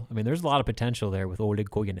level, I mean, there's a lot of potential there with Oleg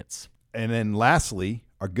Koyenets. And then lastly,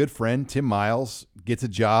 our good friend Tim Miles gets a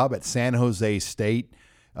job at San Jose State.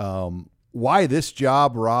 Why this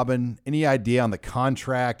job, Robin? Any idea on the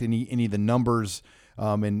contract, any of the numbers?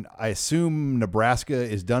 And I assume Nebraska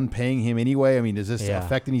is done paying him anyway. I mean, does this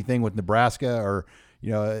affect anything with Nebraska or,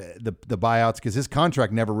 the buyouts? Because his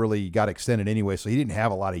contract never really got extended anyway, so he didn't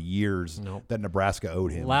have a lot of years that Nebraska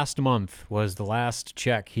owed him. Last month was the last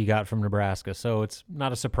check he got from Nebraska, so it's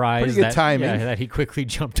not a surprise Pretty good timing. That he quickly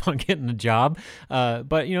jumped on getting a job. But,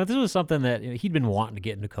 this was something that he'd been wanting to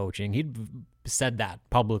get into coaching. He'd said that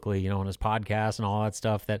publicly, on his podcast and all that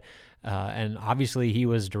stuff that and obviously he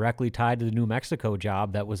was directly tied to the New Mexico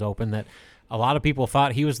job that was open that a lot of people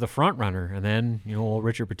thought he was the front runner. And then, old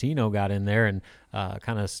Richard Pitino got in there and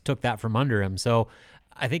kind of took that from under him. So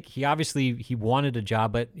I think he wanted a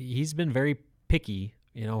job, but he's been very picky,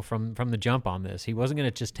 from the jump on this. He wasn't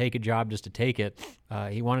going to just take a job just to take it.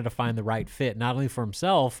 He wanted to find the right fit, not only for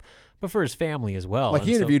himself, but for his family as well. Like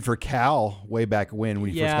he interviewed for Cal way back when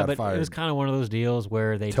he first got fired. Yeah, but it was kind of one of those deals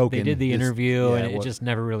where they did the interview and it just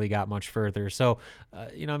never really got much further. So,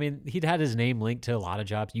 he'd had his name linked to a lot of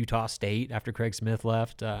jobs. Utah State after Craig Smith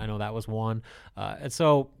left. I know that was one. And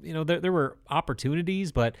so, there were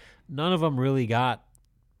opportunities, but none of them really got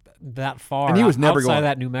that far. And he was never outside of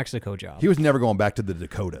that New Mexico job. He was never going back to the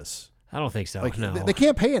Dakotas. I don't think so. No, they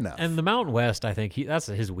can't pay enough. And the Mountain West, I think that's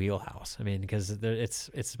his wheelhouse. I mean, because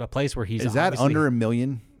it's a place where he's. Is that under $1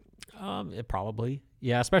 million? It probably,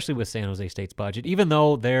 yeah. Especially with San Jose State's budget, even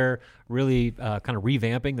though they're really kind of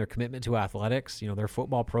revamping their commitment to athletics. Their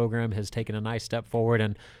football program has taken a nice step forward,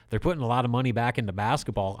 and they're putting a lot of money back into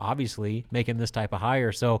basketball. Obviously, making this type of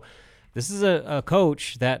hire. So. This is a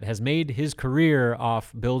coach that has made his career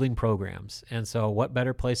off building programs. And so what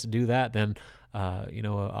better place to do that than,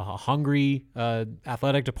 a hungry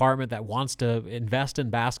athletic department that wants to invest in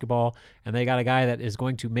basketball. And they got a guy that is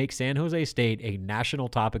going to make San Jose State a national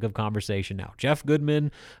topic of conversation now. Jeff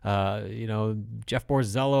Goodman, Jeff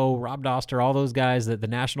Borzello, Rob Doster, all those guys, the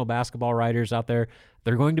national basketball writers out there,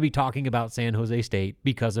 they're going to be talking about San Jose State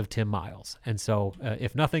because of Tim Miles. And so,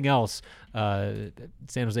 if nothing else, San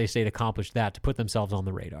Jose State accomplished that to put themselves on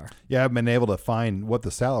the radar. Yeah, I've been able to find what the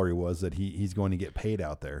salary was that he's going to get paid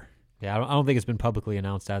out there. Yeah, I don't think it's been publicly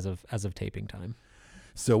announced as of taping time.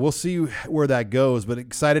 So we'll see where that goes, but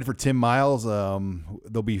excited for Tim Miles.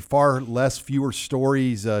 There'll be fewer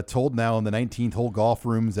stories told now in the 19th hole golf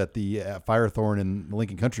rooms at the Firethorn and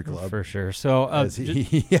Lincoln Country Club. For sure. So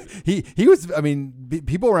he was,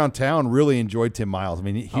 people around town really enjoyed Tim Miles. I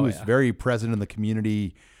mean, he was very present in the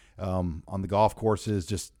community on the golf courses.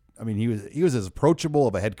 He was as approachable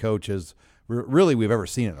of a head coach as really we've ever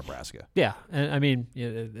seen in Nebraska. Yeah, and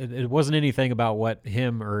it wasn't anything about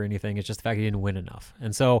him or anything. It's just the fact he didn't win enough.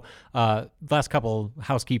 And so last couple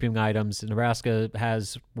housekeeping items, Nebraska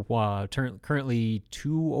has currently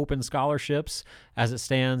 2 open scholarships as it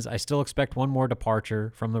stands. I still expect one more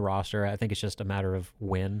departure from the roster. I think it's just a matter of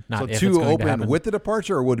when, not if. So 2 open to with the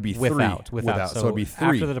departure, or would it be 3? Without. So it'd be 3.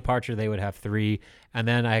 After the departure, they would have 3. And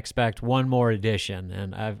then I expect one more addition,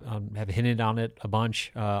 and I've have hinted on it a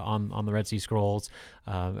bunch on the Red Sea Scrolls.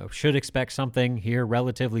 Should expect something here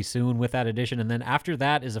relatively soon with that addition. And then after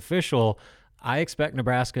that is official, I expect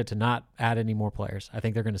Nebraska to not add any more players. I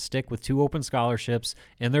think they're going to stick with 2 open scholarships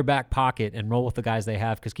in their back pocket and roll with the guys they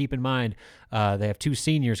have. Because keep in mind, they have 2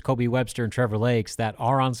 seniors, Kobe Webster and Trevor Lakes, that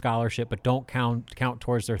are on scholarship but don't count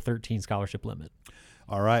towards their 13 scholarship limit.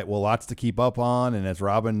 All right, well, lots to keep up on, and as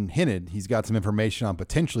Robin hinted, he's got some information on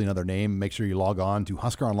potentially another name. Make sure you log on to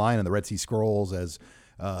Husker Online and the Red Sea Scrolls as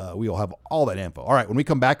we will have all that info. All right, when we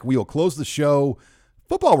come back, we will close the show.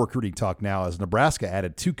 Football recruiting talk now as Nebraska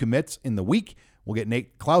added 2 commits in the week. We'll get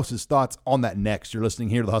Nate Klaus's thoughts on that next. You're listening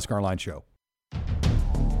here to the Husker Online Show.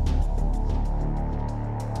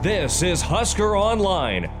 This is Husker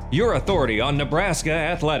Online, your authority on Nebraska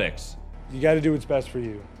athletics. You got to do what's best for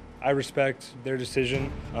you. I respect their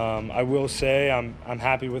decision. I will say I'm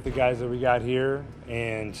happy with the guys that we got here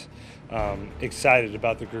and excited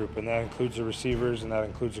about the group, and that includes the receivers and that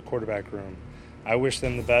includes the quarterback room. I wish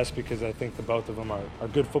them the best because I think the both of them are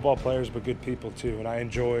good football players but good people too, and I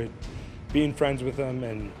enjoyed being friends with them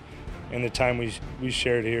and the time we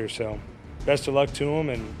shared here. So best of luck to them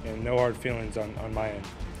and no hard feelings on my end.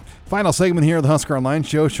 Final segment here of the Husker Online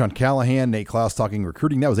Show. Sean Callahan, Nate Klaus talking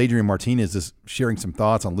recruiting. That was Adrian Martinez just sharing some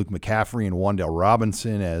thoughts on Luke McCaffrey and Wan'Dale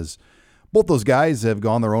Robinson, as both those guys have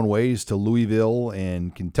gone their own ways to Louisville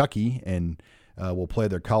and Kentucky and will play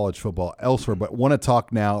their college football elsewhere. But want to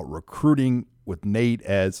talk now recruiting with Nate,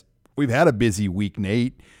 as we've had a busy week,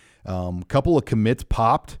 Nate. Couple of commits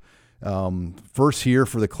popped. First here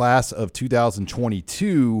for the class of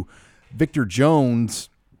 2022, Victor Jones,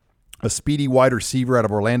 a speedy wide receiver out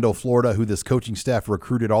of Orlando, Florida, who this coaching staff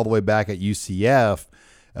recruited all the way back at UCF.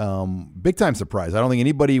 Big time surprise. I don't think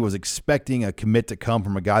anybody was expecting a commit to come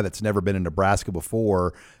from a guy that's never been in Nebraska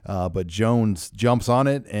before, but Jones jumps on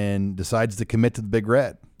it and decides to commit to the Big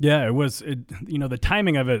Red. Yeah, the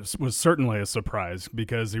timing of it was certainly a surprise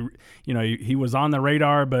because he was on the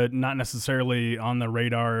radar, but not necessarily on the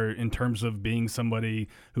radar in terms of being somebody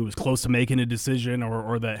who was close to making a decision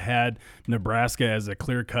or that had Nebraska as a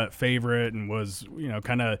clear-cut favorite and was,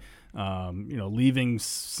 kind of leaving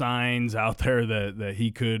signs out there that he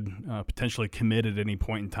could potentially commit at any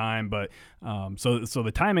point in time. But so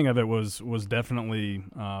the timing of it was definitely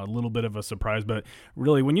a little bit of a surprise. But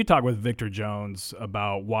really, when you talk with Victor Jones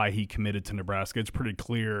about why he committed to Nebraska, it's pretty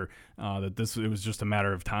clear that it was just a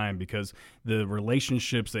matter of time, because the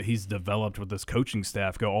relationships that he's developed with this coaching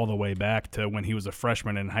staff go all the way back to when he was a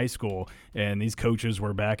freshman in high school, and these coaches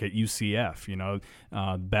were back at UCF,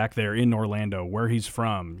 back there in Orlando, where he's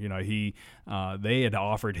from. They had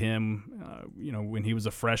offered him, when he was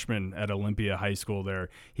a freshman at Olympia High School there,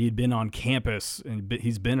 he had been on campus and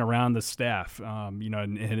he's been around the staff,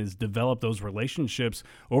 and has developed those relationships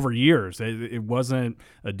over years. It wasn't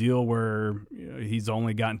a deal where he's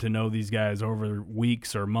only gotten to know these guys over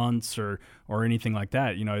weeks or months or anything like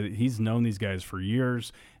that. He's known these guys for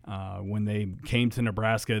years. When they came to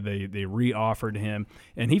Nebraska, they re-offered him,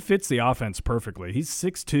 and he fits the offense perfectly. He's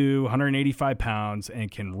 6'2", 185 pounds, and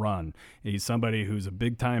can run. He's somebody who's a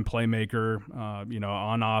big-time playmaker,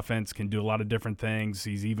 on offense, can do a lot of different things.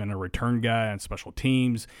 He's even a return guy on special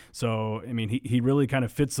teams. So, he really kind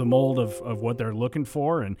of fits the mold of what they're looking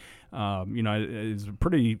for, and is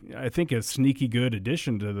pretty, I think, a sneaky good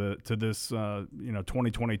addition to this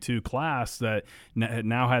 2022 class that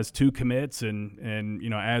now has 2 commits, and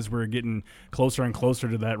as we're getting closer and closer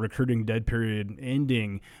to that recruiting dead period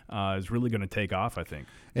ending, is really going to take off, I think.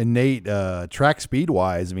 And Nate, track speed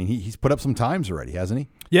wise, he's put up some times already, hasn't he?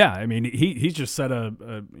 Yeah, he's just set a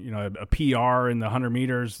PR in the 100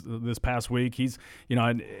 meters this past week. He is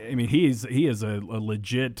a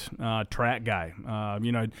legit track guy.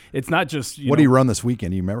 It's not just what did he run this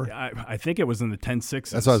weekend? Do you remember? I think it was in the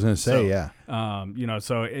 10.6. That's what I was going to say.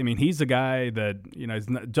 He's a guy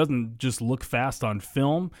that doesn't just look fast on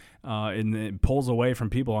film. And it pulls away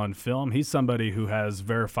from people on film. He's somebody who has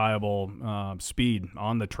verifiable speed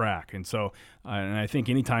on the track, and so and I think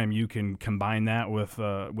anytime you can combine that with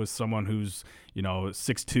someone who's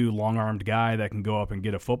 6'2", long-armed guy that can go up and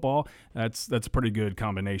get a football, that's a pretty good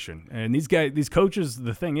combination. And these coaches,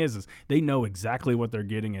 the thing is they know exactly what they're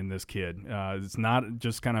getting in this kid. It's not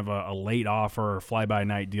just kind of a late offer or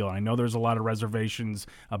fly-by-night deal. I know there's a lot of reservations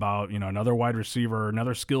about another wide receiver,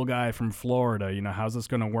 another skill guy from Florida. How's this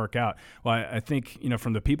going to work out? Well, I think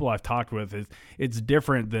from the people I've talked with, it's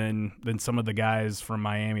different than some of the guys from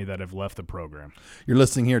Miami that have left the program. You're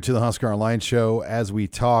listening here to the Husker Online Show as we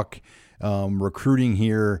talk recruiting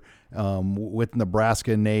here with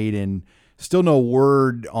Nebraska, Nate, and still no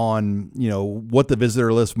word on what the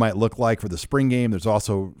visitor list might look like for the spring game. There's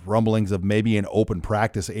also rumblings of maybe an open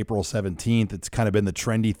practice April 17th. It's kind of been the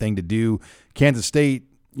trendy thing to do. Kansas State,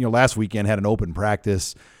 last weekend had an open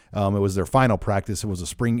practice. It was their final practice. It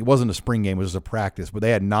wasn't a spring game. It was a practice, but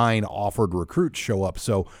they had 9 offered recruits show up.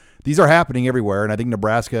 So these are happening everywhere, and I think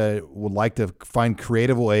Nebraska would like to find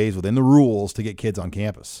creative ways within the rules to get kids on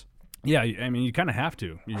campus. Yeah, you kind of have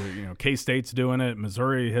to. K-State's doing it.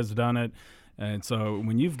 Missouri has done it. And so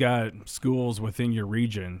when you've got schools within your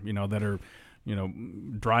region, that are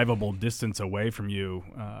drivable distance away from you,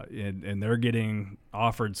 and they're getting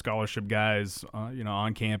offered scholarship guys,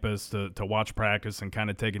 on campus to watch practice and kind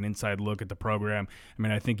of take an inside look at the program. I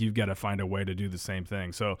mean, I think you've got to find a way to do the same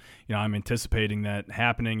thing. So, I'm anticipating that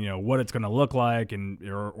happening. What it's going to look like,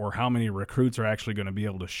 or how many recruits are actually going to be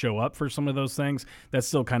able to show up for some of those things. That's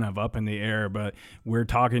still kind of up in the air. But we're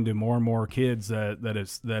talking to more and more kids that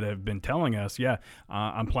have been telling us,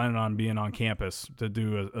 I'm planning on being on campus to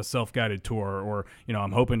do a self-guided tour, or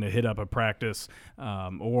I'm hoping to hit up a practice,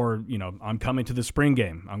 or I'm coming to the spring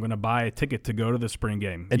game. I'm going to buy a ticket to go to the spring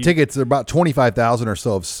game. And tickets, are about 25,000 or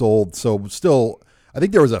so have sold. So still, I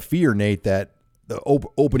think there was a fear, Nate, that the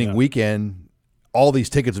opening weekend, all these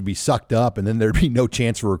tickets would be sucked up, and then there'd be no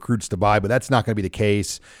chance for recruits to buy. But that's not going to be the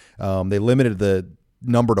case. They limited the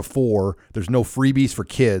number to 4. There's no freebies for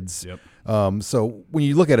kids. Yep. So when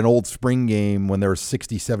you look at an old spring game when there was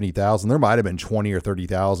 60, 70,000, there might have been 20 or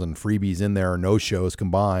 30,000 freebies in there, or no shows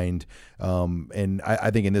combined. And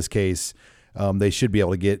I think in this case, they should be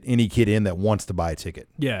able to get any kid in that wants to buy a ticket.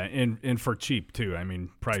 Yeah, and for cheap too. I mean,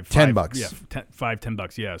 probably $10. Yeah,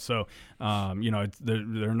 $10. Yeah. So,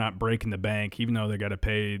 they're not breaking the bank, even though they got to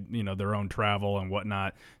pay, their own travel and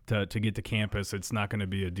whatnot to get to campus. It's not going to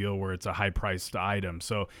be a deal where it's a high priced item.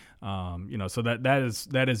 So, so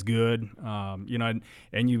that is good.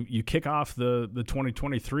 And you kick off the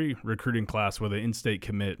 2023 recruiting class with an in-state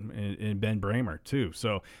commit in Ben Bramer too.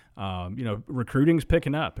 So, recruiting's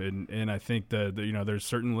picking up, and I think that there's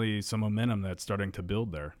certainly some momentum that's starting to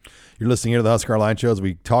build there. You're listening here to the Husker Online Show as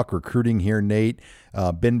we talk recruiting here, Nate.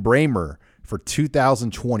 Ben Bramer for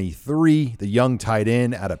 2023, the young tight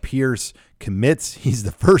end out of Pierce commits. He's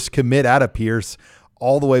the first commit out of Pierce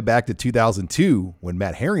all the way back to 2002 when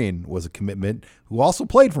Matt Harrion was a commitment, who also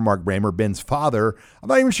played for Mark Bramer, Ben's father. I'm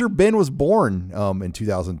not even sure Ben was born in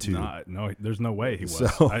 2002. No, there's no way he was.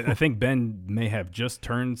 So, I think Ben may have just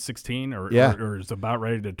turned 16 or is about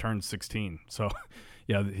ready to turn 16. So,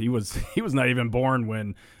 yeah, he was not even born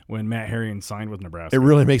when Matt Harrion signed with Nebraska. It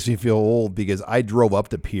really makes me feel old because I drove up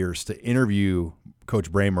to Pierce to interview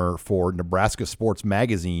Coach Bramer for Nebraska Sports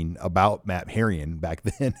Magazine about Matt Harrion back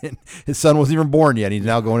then. And his son wasn't even born yet. He's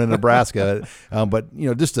now going to Nebraska. But,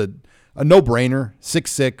 just a no-brainer,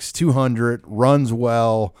 6'6", 200, runs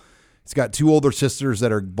well. He's got 2 older sisters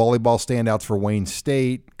that are volleyball standouts for Wayne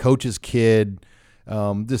State, coach's kid.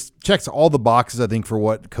 Just checks all the boxes, I think, for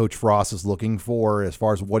what Coach Frost is looking for as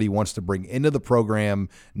far as what he wants to bring into the program.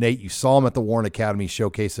 Nate, you saw him at the Warren Academy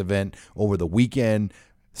Showcase event over the weekend.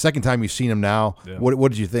 Second time you've seen him now. Yeah. What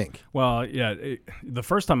did you think? Well, the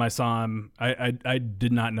first time I saw him, I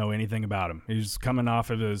did not know anything about him. He was coming off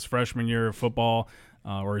of his freshman year of football,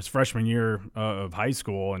 or his freshman year of high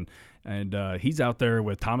school, and he's out there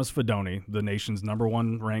with Thomas Fedoni, the nation's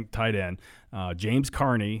 #1 ranked tight end, James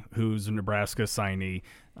Carney, who's a Nebraska signee,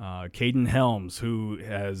 Caden Helms, who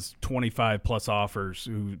has 25-plus offers,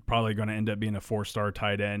 who's probably going to end up being a 4-star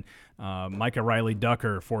tight end, Micah Riley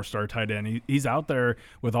Ducker, 4-star tight end. He's out there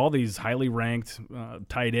with all these highly ranked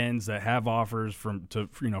tight ends that have offers from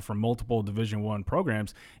multiple Division I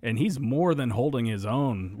programs, and he's more than holding his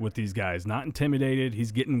own with these guys. Not intimidated.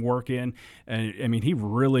 He's getting work in, and I mean, he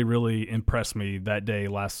really, really impressed me that day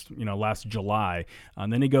last July.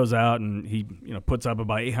 And then he goes out and he puts up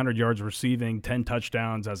about 800 yards receiving, 10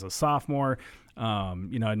 touchdowns as a sophomore.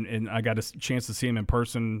 And I got a chance to see him in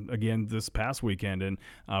person again this past weekend, and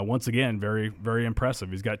once again, very, very impressive.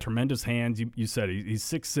 He's got tremendous hands. You said he's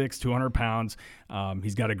 6'6", 200 pounds.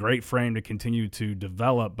 He's got a great frame to continue to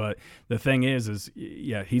develop, but the thing is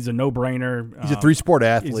he's a no-brainer. He's a 3-sport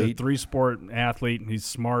athlete. He's a 3-sport athlete. He's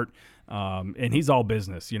smart. And he's all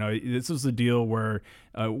business. This was a deal where,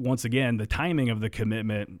 once again, the timing of the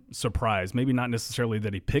commitment surprised. Maybe not necessarily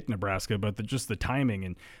that he picked Nebraska, but just the timing.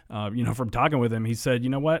 And, from talking with him, he said, you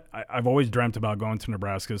know what? I've always dreamt about going to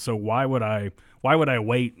Nebraska, so why would I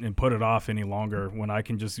wait and put it off any longer when I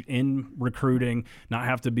can just end recruiting, not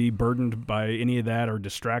have to be burdened by any of that or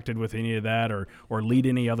distracted with any of that or lead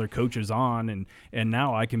any other coaches on. And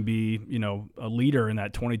now I can be, a leader in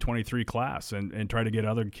that 2023 class and try to get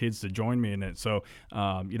other kids to join me in it. So,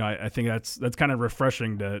 I think that's kind of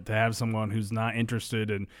refreshing to have someone who's not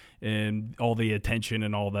interested in all the attention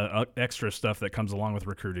and all the extra stuff that comes along with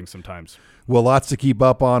recruiting sometimes. Well, lots to keep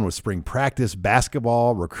up on with spring practice,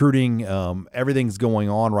 basketball, recruiting, everything's going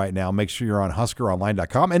on right now. Make sure you're on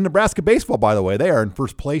HuskerOnline.com. And Nebraska baseball, by the way, they are in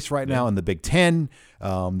first place right now in the Big Ten.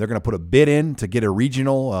 They're going to put a bid in to get a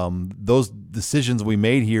regional. Those decisions we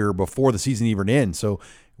made here before the season even ends. So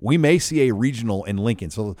we may see a regional in Lincoln.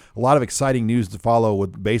 So a lot of exciting news to follow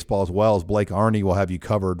with baseball, as well as Blake Arney will have you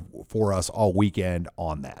covered for us all weekend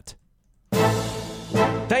on that.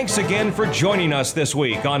 Thanks again for joining us this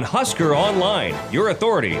week on Husker Online, your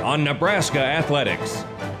authority on Nebraska athletics.